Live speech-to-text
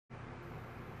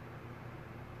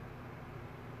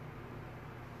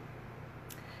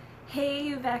Hey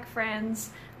UVAC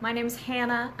friends, my name is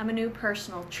Hannah. I'm a new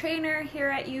personal trainer here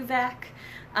at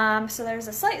UVAC. So there's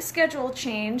a slight schedule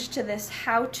change to this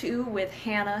How To with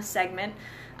Hannah segment.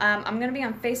 I'm going to be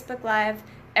on Facebook Live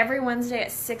every Wednesday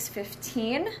at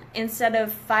 6:15 instead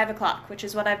of 5 o'clock, which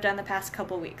is what I've done the past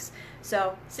couple weeks.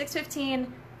 So 6:15,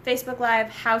 Facebook Live,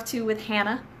 How To with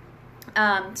Hannah.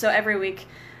 So every week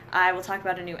I will talk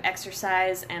about a new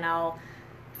exercise and I'll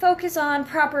focus on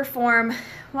proper form,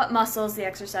 what muscles the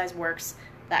exercise works,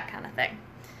 that kind of thing.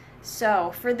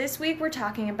 So for this week we're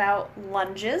talking about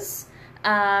lunges.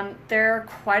 There are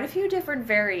quite a few different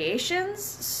variations,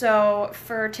 so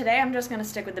for today I'm just going to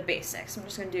stick with the basics. I'm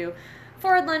just going to do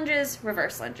forward lunges,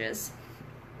 reverse lunges.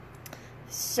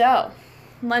 So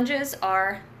lunges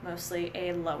are mostly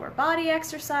a lower body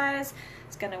exercise.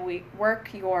 It's going to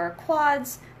work your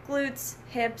quads, glutes,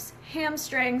 hips,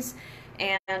 hamstrings,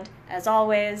 and as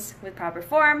always, with proper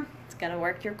form, it's going to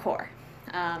work your core.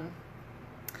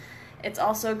 It's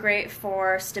also great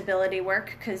for stability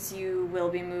work because you will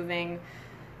be moving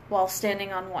while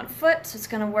standing on one foot, so it's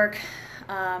going to work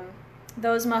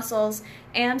those muscles.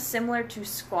 And similar to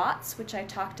squats, which I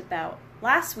talked about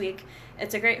last week,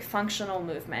 it's a great functional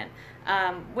movement,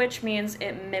 which means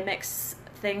it mimics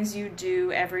things you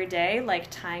do every day,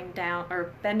 like tying down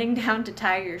or bending down to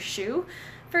tie your shoe,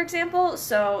 for example.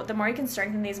 So the more you can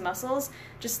strengthen these muscles,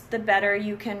 just the better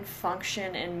you can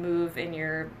function and move in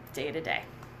your day-to-day.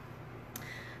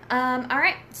 All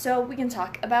right, so we can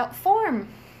talk about form.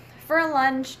 For a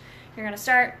lunge, you're going to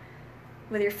start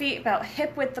with your feet about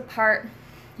hip width apart.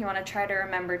 You want to try to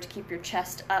remember to keep your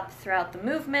chest up throughout the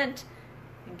movement.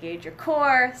 Engage your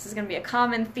core. This is going to be a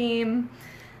common theme.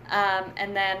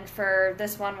 And then for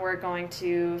this one, we're going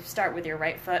to start with your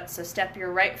right foot. So step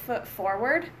your right foot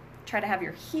forward. Try to have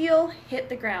your heel hit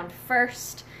the ground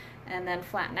first and then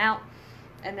flatten out.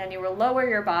 And then you will lower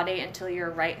your body until your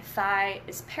right thigh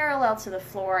is parallel to the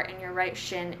floor and your right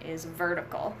shin is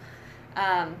vertical.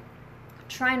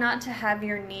 Try not to have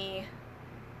your knee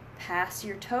pass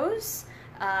your toes.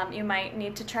 You might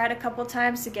need to try it a couple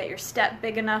times to get your step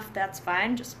big enough. That's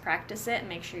fine. Just practice it and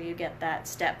make sure you get that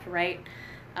step right.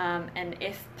 And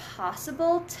if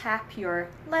possible, tap your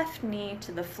left knee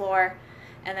to the floor.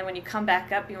 And then when you come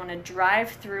back up, you want to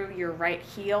drive through your right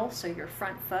heel, so your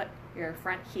front foot, your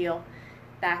front heel,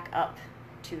 back up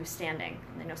to standing.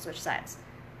 And then you'll switch sides.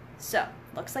 So,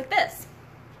 looks like this.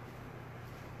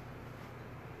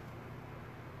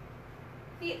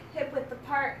 Feet hip width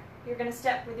apart. You're going to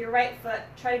step with your right foot.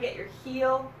 Try to get your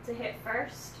heel to hit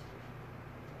first.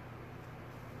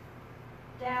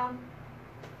 Down.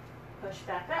 Push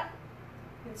back up.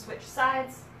 You can switch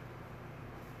sides.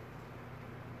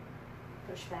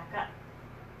 Push back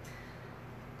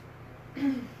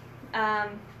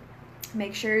up.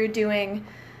 Make sure you're doing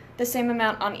the same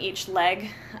amount on each leg.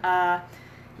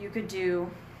 You could do,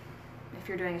 if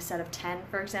you're doing a set of 10,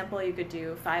 for example, you could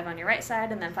do 5 on your right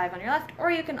side and then 5 on your left,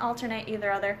 or you can alternate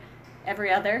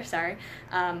every other,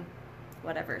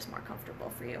 whatever is more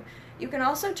comfortable for you. You can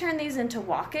also turn these into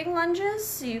walking lunges,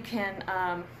 so you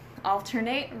can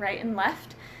alternate right and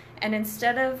left. And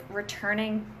instead of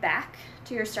returning back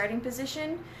to your starting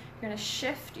position, you're going to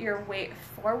shift your weight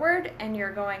forward and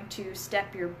you're going to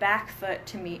step your back foot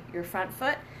to meet your front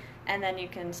foot. And then you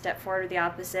can step forward with the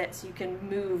opposite so you can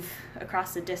move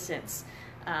across the distance.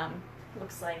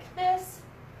 Looks like this.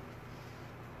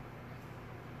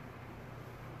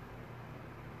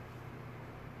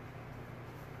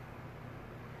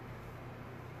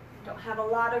 Don't have a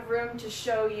lot of room to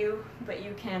show you, but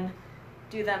you can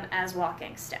do them as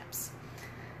walking steps.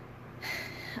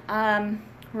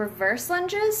 Reverse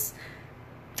lunges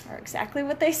are exactly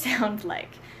what they sound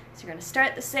like. So you're going to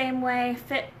start the same way,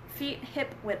 feet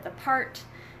hip width apart,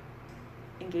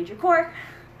 engage your core,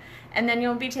 and then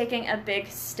you'll be taking a big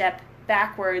step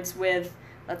backwards with,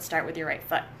 let's start with your right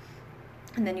foot.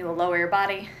 And then you will lower your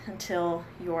body until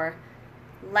your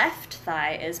left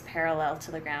thigh is parallel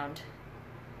to the ground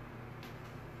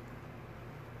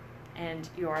and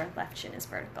your left shin is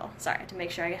vertical. Sorry, to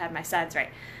make sure I had my sides right.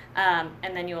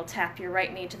 And then you will tap your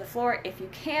right knee to the floor if you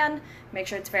can. Make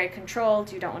sure it's very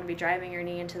controlled. You don't want to be driving your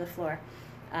knee into the floor.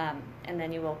 And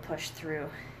then you will push through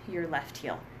your left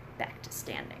heel back to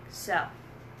standing. So,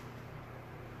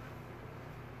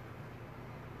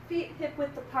 feet hip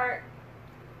width apart.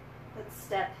 Let's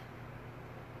step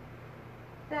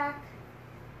back,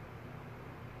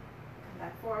 come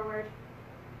back forward.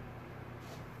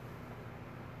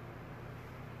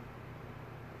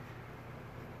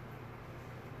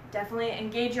 Definitely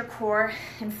engage your core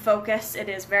and focus. It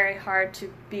is very hard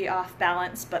to be off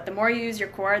balance, but the more you use your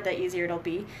core, the easier it'll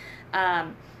be.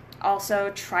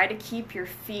 Also, try to keep your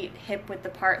feet hip width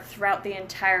apart throughout the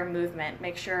entire movement.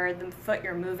 Make sure the foot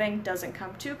you're moving doesn't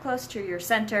come too close to your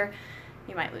center.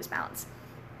 You might lose balance.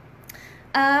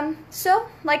 So,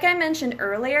 like I mentioned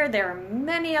earlier, there are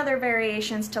many other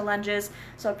variations to lunges,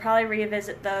 so I'll probably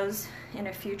revisit those in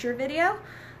a future video.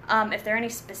 If there are any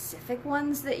specific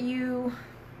ones that you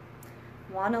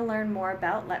want to learn more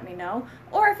about, let me know.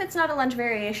 Or if it's not a lunge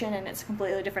variation and it's a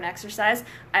completely different exercise,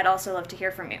 I'd also love to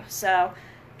hear from you. So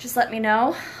just let me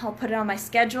know. I'll put it on my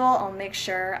schedule. I'll make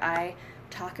sure I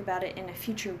talk about it in a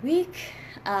future week.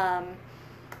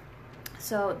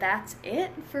 So that's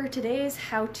it for today's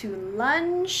How to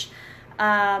Lunge.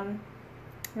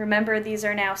 Remember, these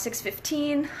are now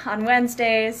 6:15 on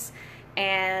Wednesdays,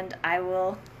 and I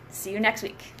will see you next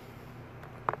week.